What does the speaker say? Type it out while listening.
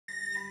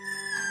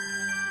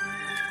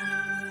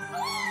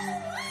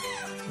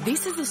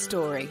This is a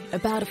story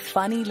about a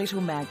funny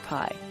little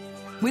magpie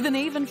with an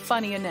even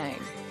funnier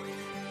name,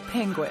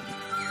 Penguin.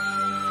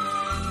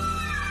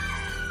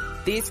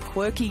 This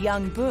quirky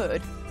young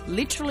bird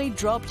literally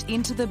dropped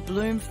into the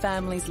Bloom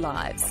family's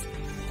lives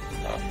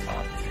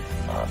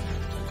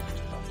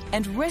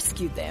and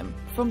rescued them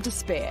from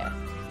despair.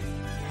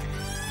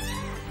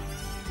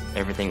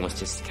 Everything was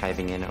just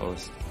caving in. It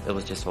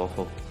was just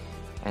awful.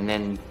 And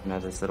then,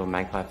 this little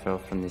magpie fell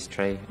from this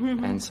tree,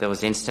 and so there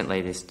was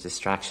instantly this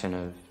distraction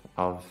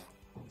of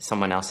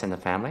someone else in the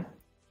family.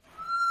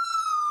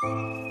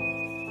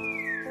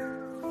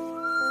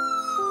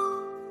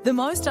 The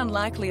most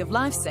unlikely of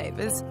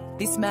lifesavers,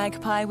 this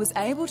magpie was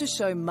able to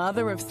show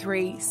mother of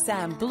three,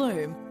 Sam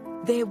Bloom,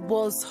 there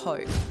was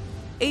hope,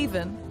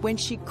 even when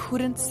she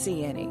couldn't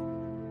see any.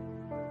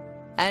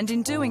 And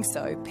in doing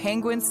so,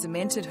 Penguin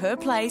cemented her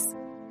place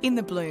in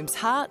the Blooms'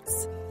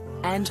 hearts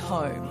and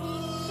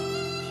home.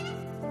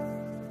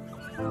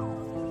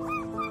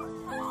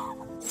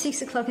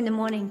 6 o'clock in the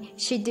morning,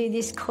 she'd do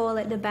this call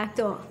at the back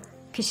door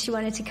because she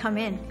wanted to come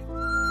in.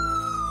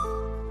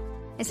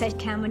 And so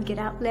Cam would get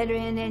up, let her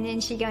in, and then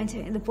she'd go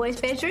into the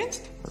boys' bedroom,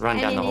 Run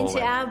down the hallway.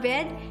 into our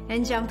bed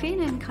and jump in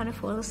and kind of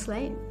fall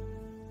asleep.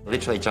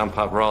 Literally jump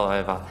up, roll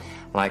over,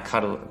 like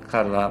cuddle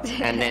up,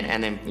 and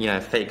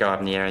then feet go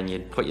up in the air, and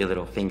you'd put your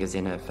little fingers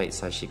in her feet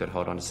so she could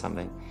hold on to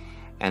something,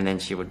 and then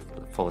she would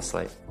fall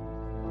asleep.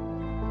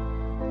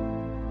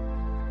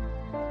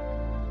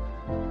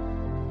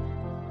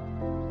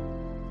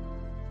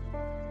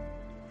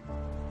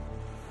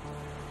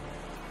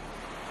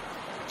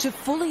 To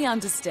fully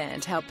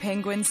understand how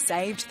Penguin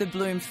saved the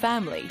Bloom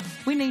family,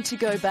 we need to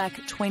go back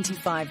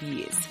 25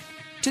 years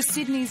to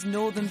Sydney's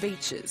northern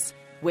beaches,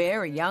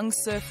 where a young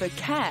surfer,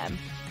 Cam,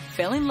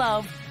 fell in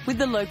love with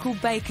the local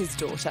baker's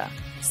daughter,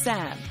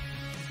 Sam.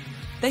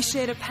 They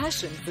shared a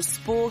passion for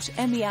sport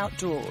and the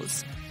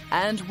outdoors,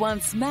 and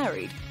once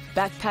married,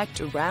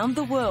 backpacked around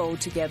the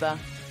world together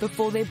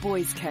before their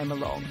boys came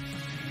along.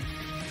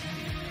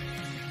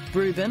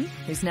 Ruben,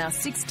 who's now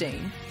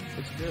 16,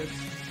 Looks good.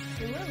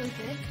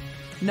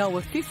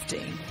 Noah,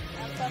 15,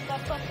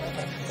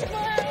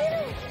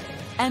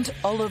 and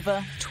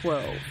Oliver,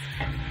 12.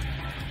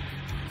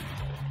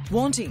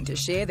 Wanting to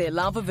share their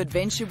love of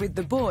adventure with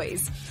the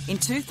boys, in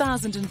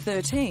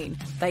 2013,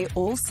 they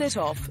all set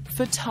off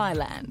for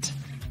Thailand.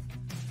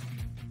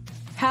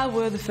 How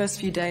were the first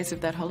few days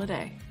of that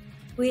holiday?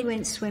 We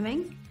went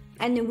swimming,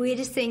 and the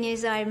weirdest thing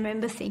is I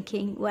remember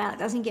thinking, wow, it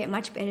doesn't get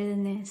much better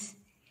than this.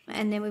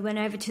 And then we went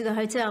over to the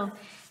hotel,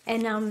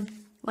 and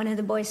one of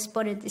the boys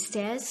spotted the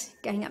stairs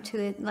going up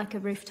to a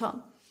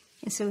rooftop.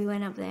 And so we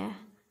went up there,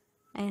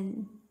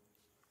 and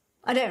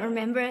I don't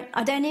remember it.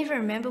 I don't even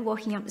remember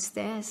walking up the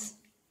stairs.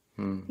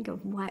 I think I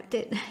wiped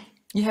it.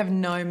 You have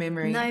no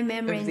memory,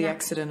 of the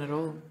accident at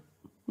all?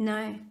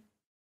 No.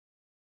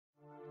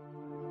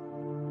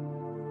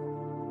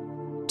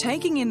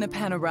 Taking in the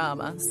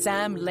panorama,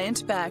 Sam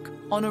leant back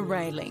on a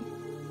railing.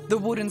 The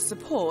wooden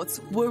supports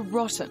were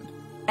rotten,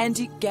 and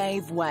it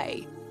gave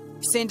way,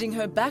 sending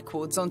her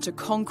backwards onto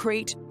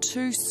concrete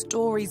 2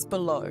 stories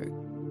below.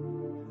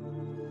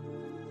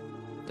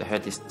 I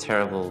heard this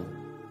terrible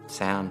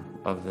sound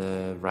of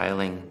the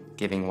railing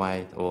giving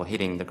way or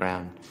hitting the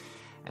ground,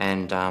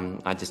 and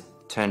I just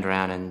turned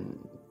around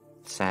and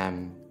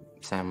Sam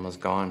was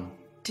gone.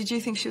 Did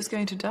you think she was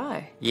going to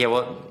die? Yeah,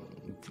 well,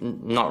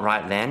 not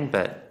right then,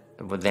 but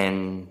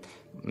then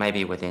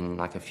maybe within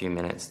a few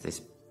minutes,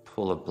 this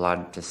pool of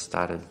blood just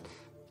started,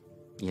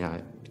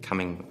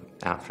 coming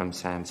out from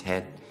Sam's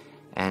head,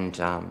 and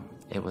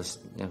it was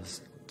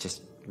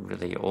just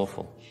really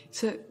awful.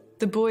 So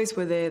the boys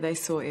were there, they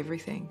saw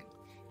everything?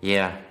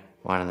 Yeah,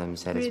 one of them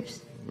said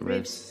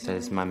Ribs said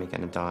his mummy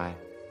going to die.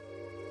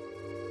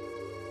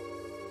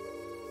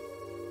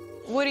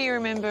 What do you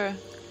remember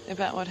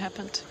about what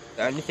happened?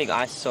 The only thing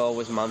I saw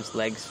was Mum's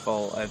legs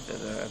fall over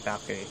the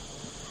balcony,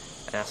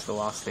 and that's the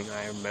last thing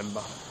I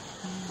remember.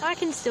 I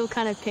can still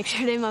kind of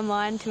picture it in my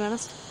mind, to be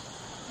honest,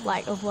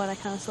 of what I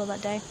kind of saw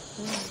that day.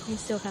 I can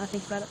still kind of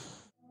think about it.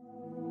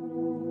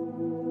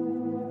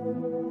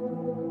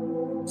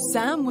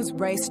 Sam was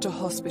raced to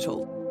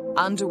hospital,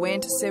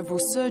 underwent several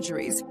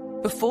surgeries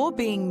before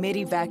being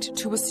medevaced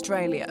to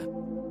Australia,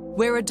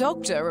 where a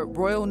doctor at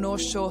Royal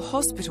North Shore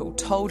Hospital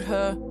told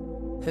her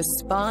her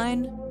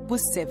spine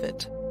was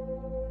severed.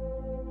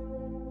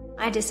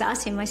 I just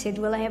asked him, I said,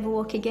 will I ever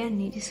walk again?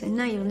 And he just said,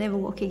 no, you'll never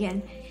walk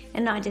again.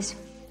 And I just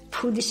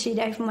pulled the sheet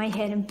over my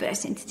head and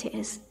burst into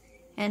tears.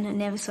 And I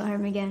never saw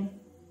him again.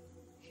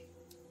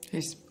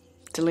 He's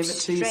delivered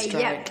to you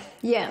straight?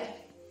 Yeah.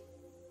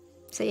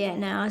 So yeah,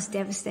 no, I was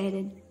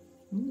devastated.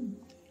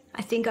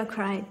 I think I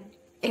cried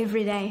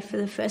every day for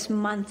the first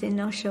month in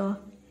North Shore.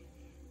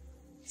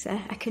 So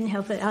I couldn't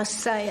help it. I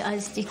was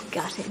just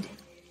gutted.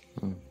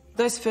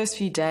 Those first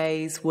few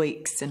days,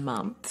 weeks and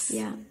months.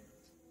 Yeah.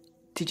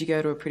 Did you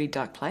go to a pretty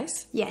dark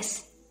place?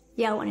 Yes.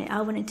 Yeah,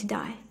 I wanted to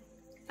die.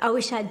 I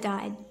wish I'd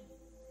died.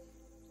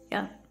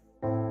 Yeah.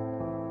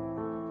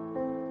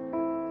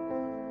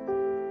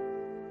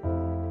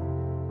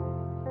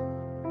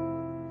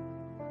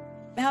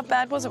 How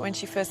bad was it when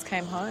she first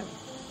came home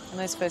in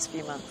those first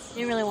few months?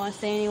 Didn't really want to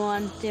see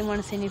anyone, didn't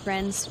want to see any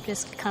friends,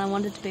 just kind of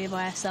wanted to be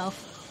by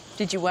herself.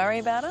 Did you worry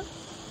about her?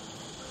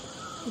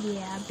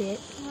 Yeah, a bit.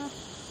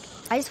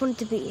 I just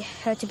wanted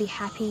her to be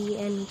happy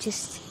and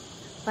just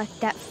like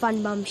that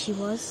fun mum she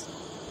was.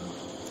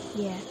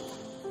 Yeah.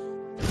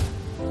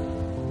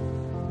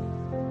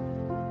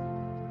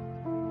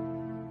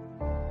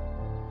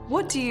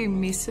 What do you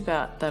miss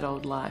about that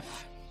old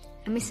life?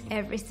 I miss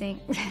everything.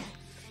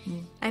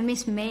 I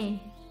miss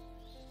me.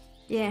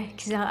 Yeah,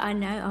 because I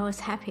know I was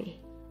happy.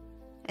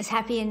 I was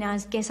happy and I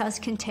guess I was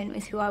content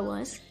with who I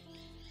was.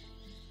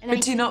 And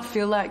But do you not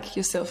feel like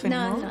yourself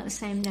anymore? No, not the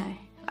same, no.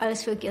 I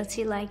always feel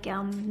guilty, like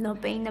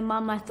not being the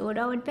mum I thought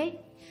I would be.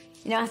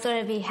 You know, I thought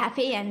I'd be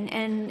happy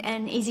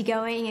and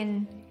easygoing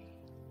and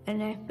I don't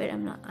know, but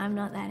I'm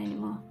not that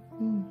anymore.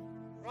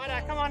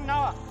 Righto, come on,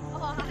 Noah.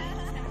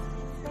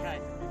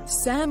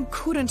 Sam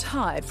couldn't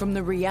hide from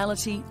the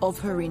reality of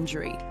her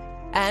injury.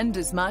 And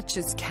as much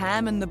as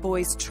Cam and the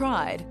boys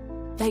tried,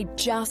 they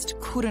just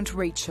couldn't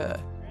reach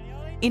her.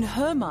 In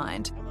her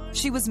mind,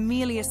 she was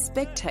merely a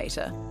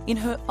spectator in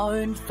her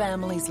own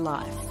family's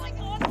life.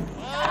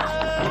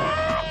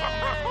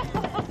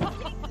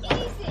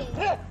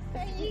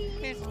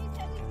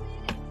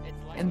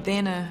 And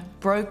then a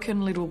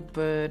broken little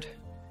bird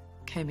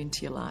came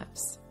into your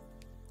lives.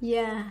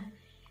 Yeah,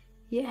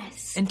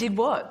 yes. And did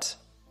what?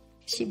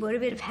 She brought a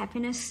bit of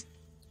happiness,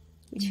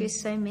 which was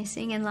so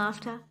missing, and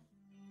laughter.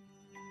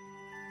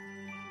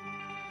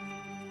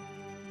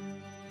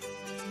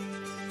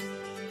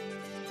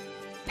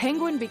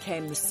 Penguin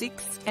became the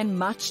sixth and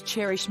much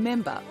cherished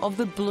member of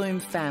the Bloom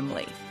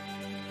family.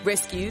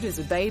 Rescued as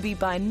a baby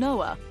by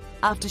Noah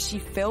after she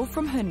fell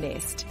from her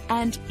nest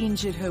and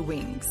injured her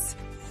wings.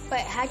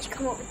 Wait, how'd you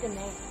come up with the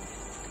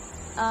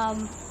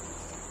name?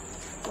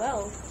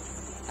 Well,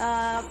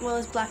 it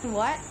was black and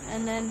white,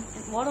 and then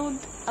it waddled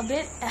a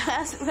bit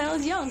when I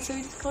was young, so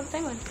we just called it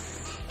Penguin.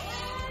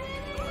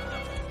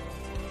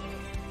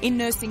 In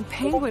nursing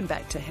Penguin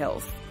back to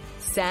health,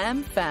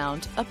 Sam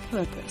found a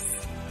purpose.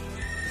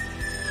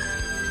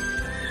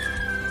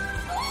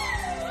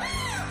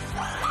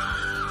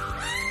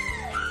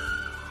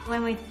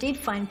 When we did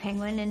find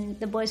Penguin and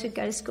the boys would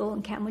go to school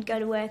and Cam would go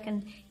to work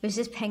and it was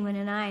just Penguin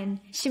and I,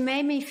 and she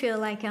made me feel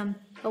like I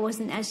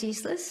wasn't as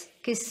useless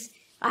because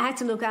I had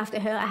to look after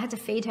her, I had to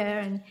feed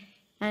her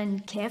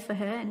and care for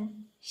her,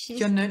 and she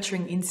just, Your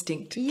nurturing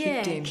instinct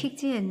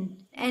kicked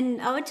in.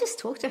 And I would just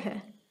talk to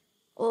her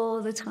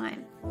all the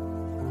time.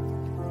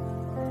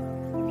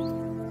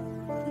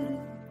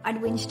 I'd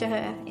whinge to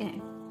her, you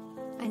know,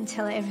 and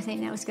tell her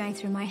everything that was going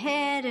through my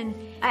head. And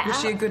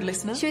Was she a good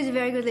listener? She was a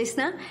very good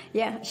listener.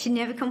 Yeah, she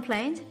never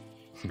complained.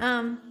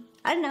 I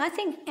don't know. I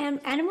think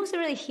animals are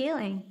really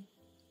healing.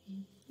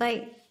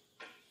 Like,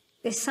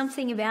 there's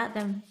something about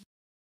them.